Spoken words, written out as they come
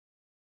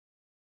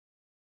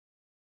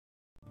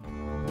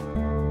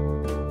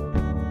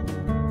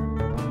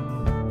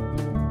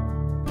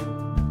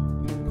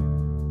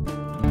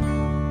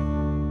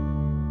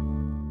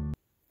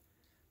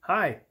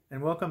Hi,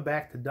 and welcome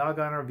back to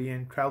Doggone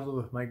RV'N Travel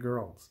with my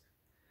girls.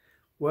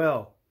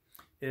 Well,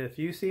 if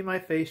you see my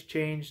face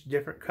change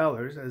different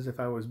colors as if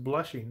I was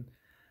blushing,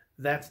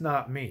 that's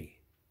not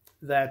me.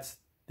 That's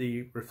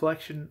the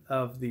reflection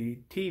of the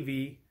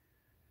TV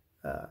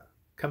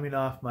coming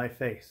off my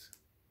face.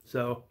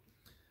 So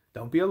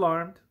don't be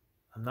alarmed.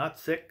 I'm not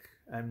sick.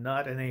 I'm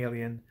not an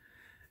alien.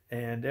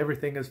 And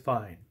everything is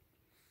fine.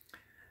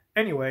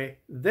 Anyway,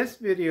 this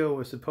video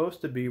was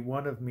supposed to be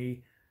one of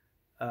me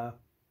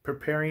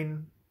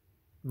preparing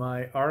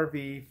my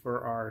RV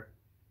for our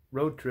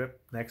road trip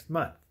next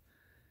month.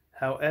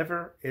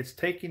 However, it's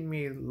taking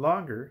me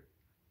longer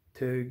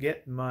to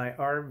get my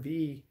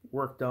RV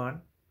worked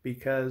on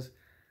because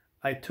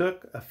I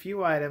took a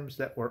few items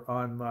that were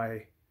on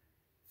my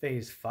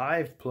Phase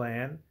V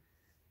plan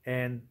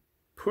and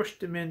pushed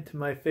them into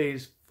my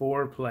Phase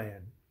IV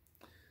plan.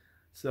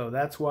 So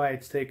that's why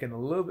it's taken a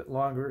little bit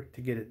longer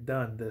to get it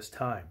done this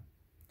time.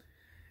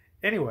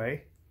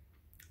 Anyway,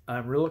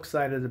 I'm real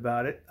excited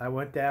about it. I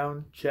went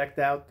down, checked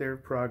out their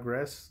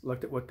progress,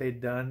 looked at what they'd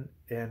done,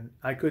 and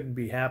I couldn't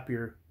be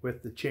happier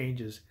with the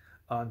changes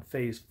on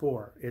Phase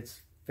 4.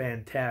 It's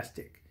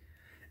fantastic.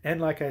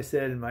 And like I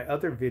said in my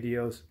other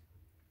videos,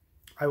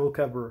 I will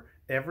cover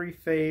every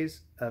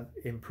phase of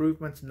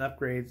improvements and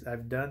upgrades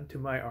I've done to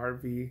my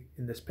RV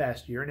in this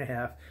past year and a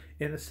half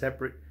in a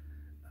separate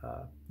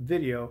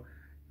video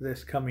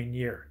this coming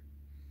year.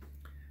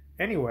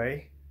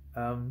 Anyway,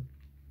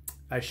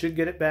 I should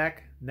get it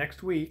back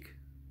next week,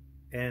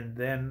 and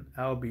then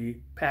I'll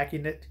be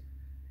packing it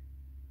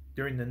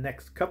during the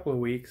next couple of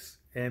weeks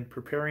and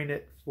preparing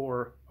it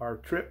for our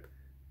trip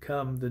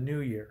come the new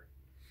year.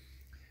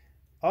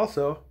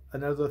 Also,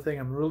 another thing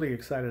I'm really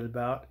excited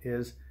about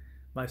is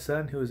my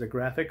son, who is a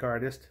graphic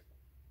artist.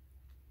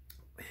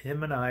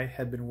 Him and I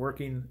had been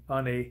working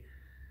on a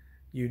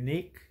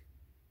unique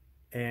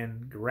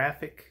and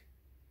graphic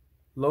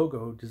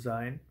logo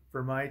design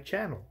for my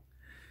channel.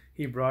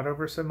 He brought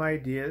over some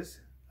ideas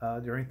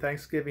during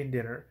Thanksgiving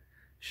dinner,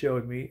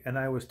 showed me, and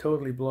I was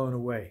totally blown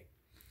away.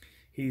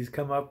 He's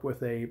come up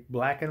with a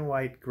black and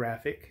white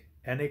graphic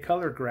and a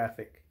color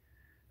graphic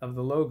of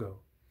the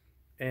logo.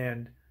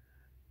 And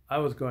I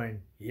was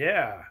going,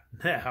 yeah,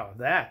 now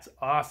that's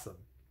awesome.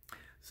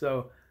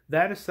 So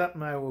that is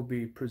something I will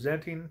be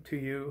presenting to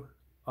you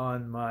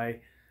on my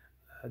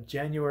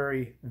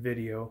January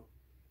video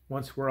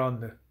once we're on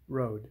the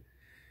road.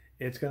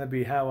 It's going to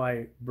be how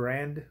I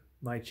brand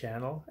my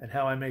channel and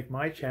how I make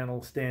my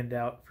channel stand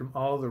out from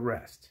all the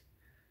rest.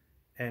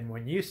 And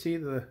when you see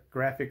the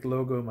graphic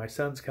logo my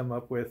son's come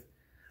up with,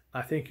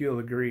 I think you'll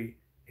agree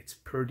it's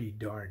pretty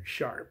darn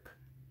sharp.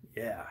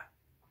 Yeah.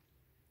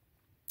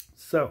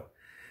 So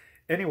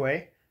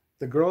anyway,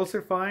 the girls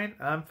are fine.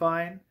 I'm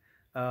fine.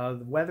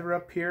 The weather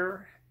up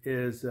here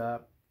is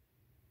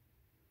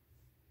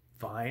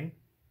fine.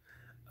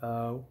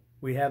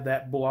 We have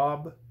that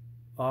blob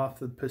off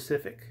the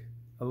Pacific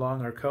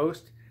along our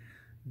coast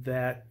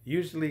that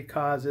usually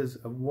causes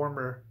a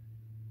warmer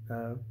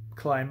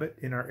climate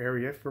in our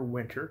area for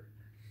winter,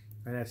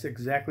 and that's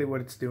exactly what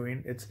it's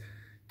doing. It's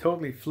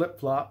totally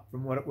flip-flop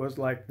from what it was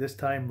like this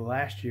time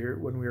last year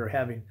when we were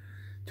having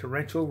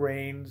torrential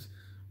rains,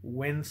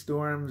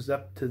 windstorms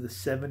up to the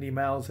 70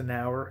 miles an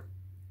hour,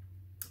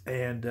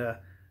 and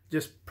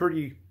just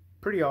pretty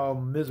all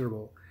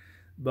miserable.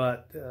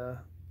 But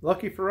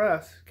lucky for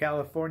us,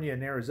 California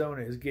and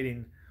Arizona is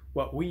getting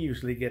what we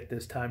usually get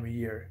this time of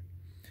year.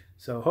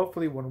 So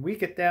hopefully when we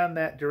get down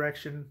that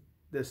direction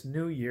this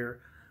new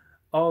year,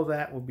 all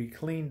that will be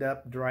cleaned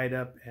up, dried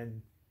up,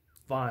 and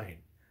fine.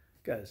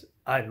 Because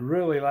I'd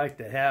really like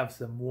to have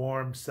some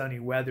warm, sunny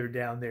weather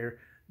down there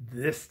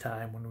this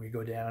time when we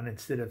go down,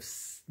 instead of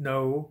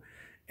snow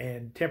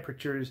and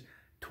temperatures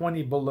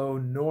 20 below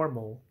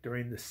normal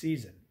during the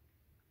season.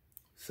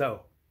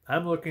 So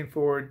I'm looking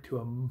forward to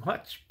a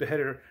much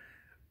better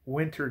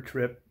winter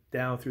trip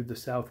down through the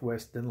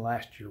Southwest than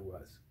last year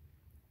was.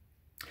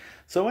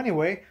 So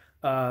anyway,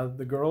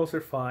 the girls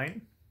are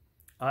fine.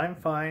 I'm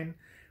fine.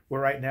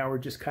 Right now we're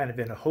just kind of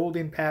in a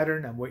holding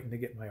pattern. I'm waiting to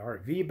get my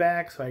RV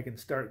back so I can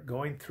start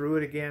going through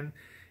it again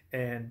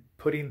and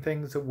putting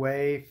things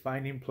away,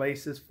 finding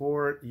places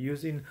for it,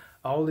 using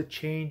all the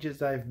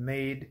changes I've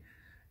made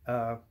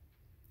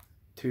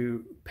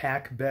to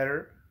pack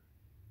better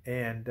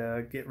and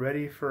get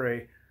ready for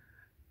a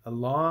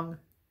long,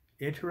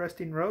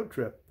 interesting road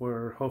trip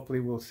where hopefully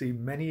we'll see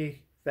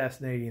many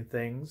fascinating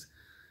things,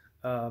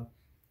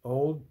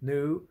 old,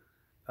 new.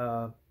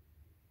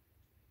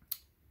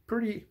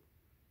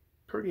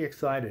 Pretty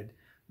excited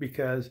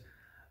because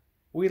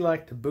we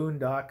like to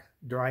boondock,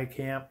 dry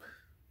camp,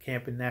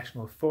 camp in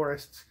national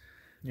forests,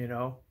 you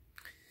know.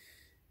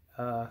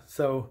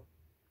 So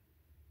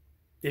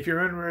if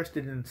you're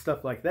interested in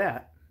stuff like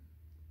that,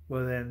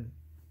 well then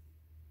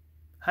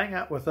hang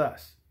out with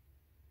us.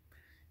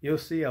 You'll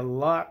see a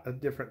lot of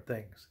different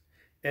things.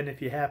 And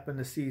if you happen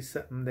to see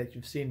something that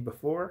you've seen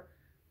before,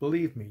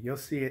 believe me, you'll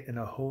see it in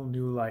a whole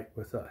new light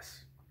with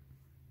us.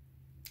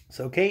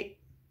 So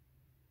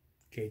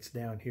Kate's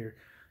down here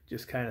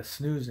just kind of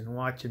snoozing,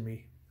 watching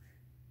me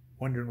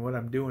wondering what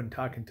I'm doing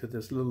talking to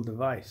this little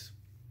device.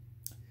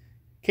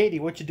 Katie,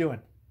 what you doing?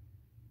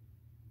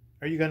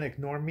 Are you going to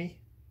ignore me?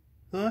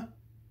 Huh?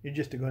 You're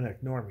just going to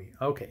ignore me.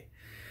 Okay.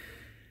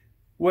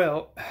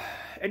 Well,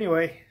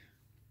 anyway,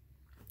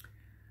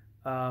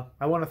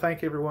 I want to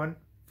thank everyone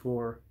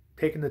for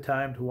taking the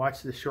time to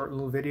watch this short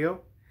little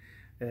video.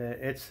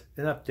 It's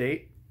an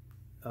update.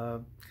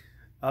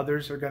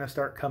 Others are going to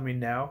start coming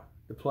now.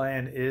 The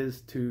plan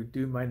is to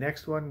do my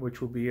next one,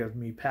 which will be of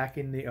me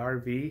packing the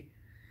RV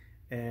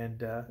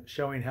and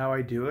showing how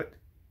I do it,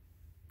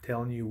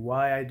 telling you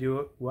why I do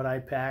it, what I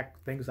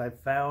pack, things I've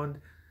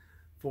found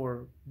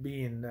for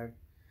being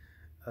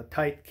a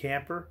tight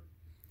camper.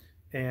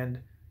 And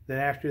then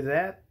after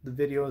that, the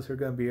videos are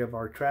going to be of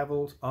our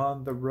travels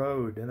on the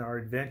road and our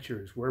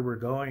adventures, where we're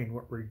going,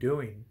 what we're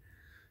doing.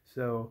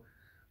 So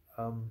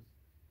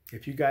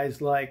if you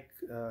guys like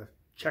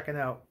checking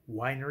out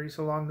wineries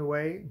along the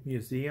way,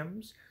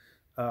 museums,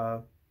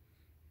 you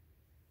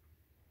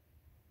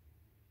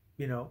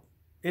know,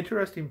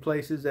 interesting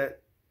places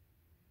that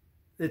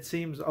it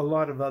seems a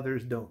lot of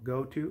others don't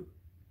go to.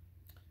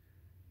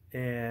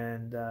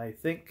 And I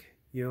think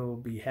you'll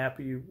be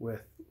happy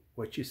with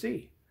what you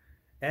see.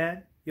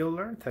 And you'll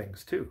learn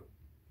things too.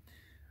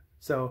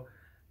 So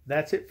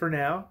that's it for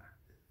now.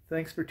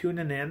 Thanks for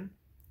tuning in.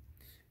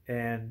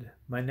 And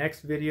my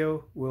next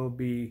video will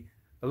be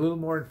a little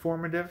more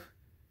informative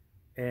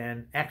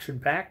and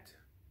action-packed.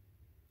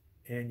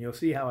 And you'll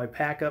see how I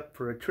pack up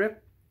for a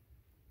trip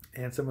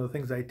and some of the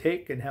things I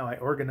take and how I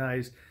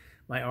organize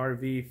my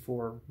RV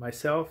for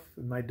myself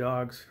and my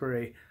dogs for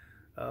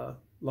a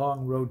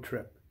long road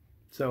trip.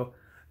 So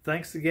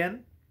thanks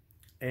again,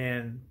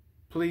 and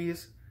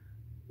please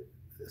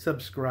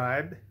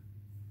subscribe.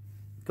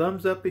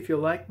 Thumbs up if you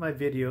like my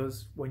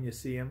videos when you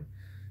see them.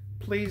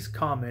 Please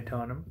comment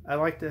on them. I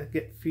like to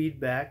get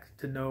feedback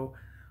to know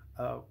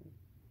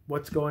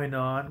what's going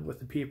on with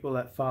the people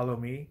that follow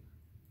me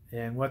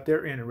and what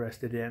they're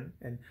interested in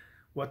and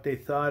what they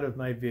thought of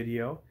my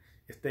video,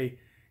 if they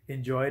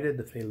enjoyed it,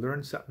 if they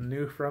learned something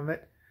new from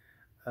it,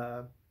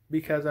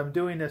 because I'm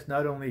doing this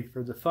not only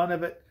for the fun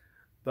of it,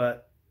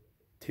 but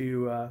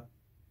to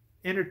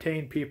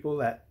entertain people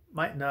that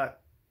might not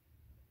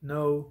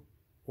know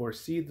or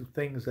see the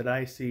things that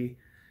I see,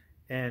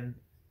 and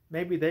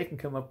maybe they can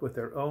come up with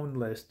their own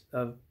list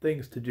of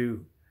things to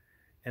do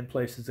and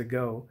places to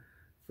go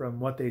from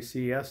what they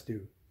see us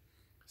do.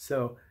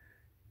 So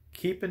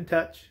keep in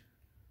touch,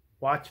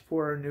 watch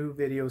for our new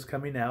videos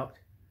coming out,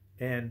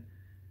 and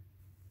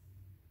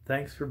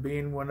thanks for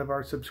being one of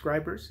our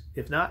subscribers.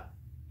 If not,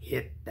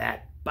 hit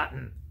that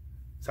button,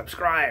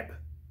 subscribe,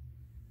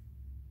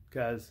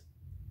 because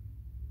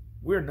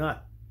we're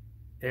not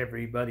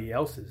everybody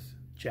else's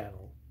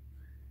channel.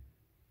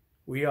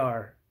 We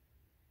are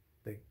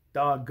the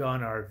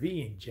doggone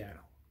RV'N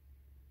channel.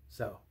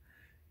 So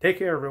take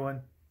care,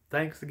 everyone.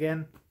 Thanks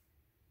again.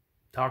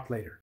 Talk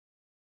later.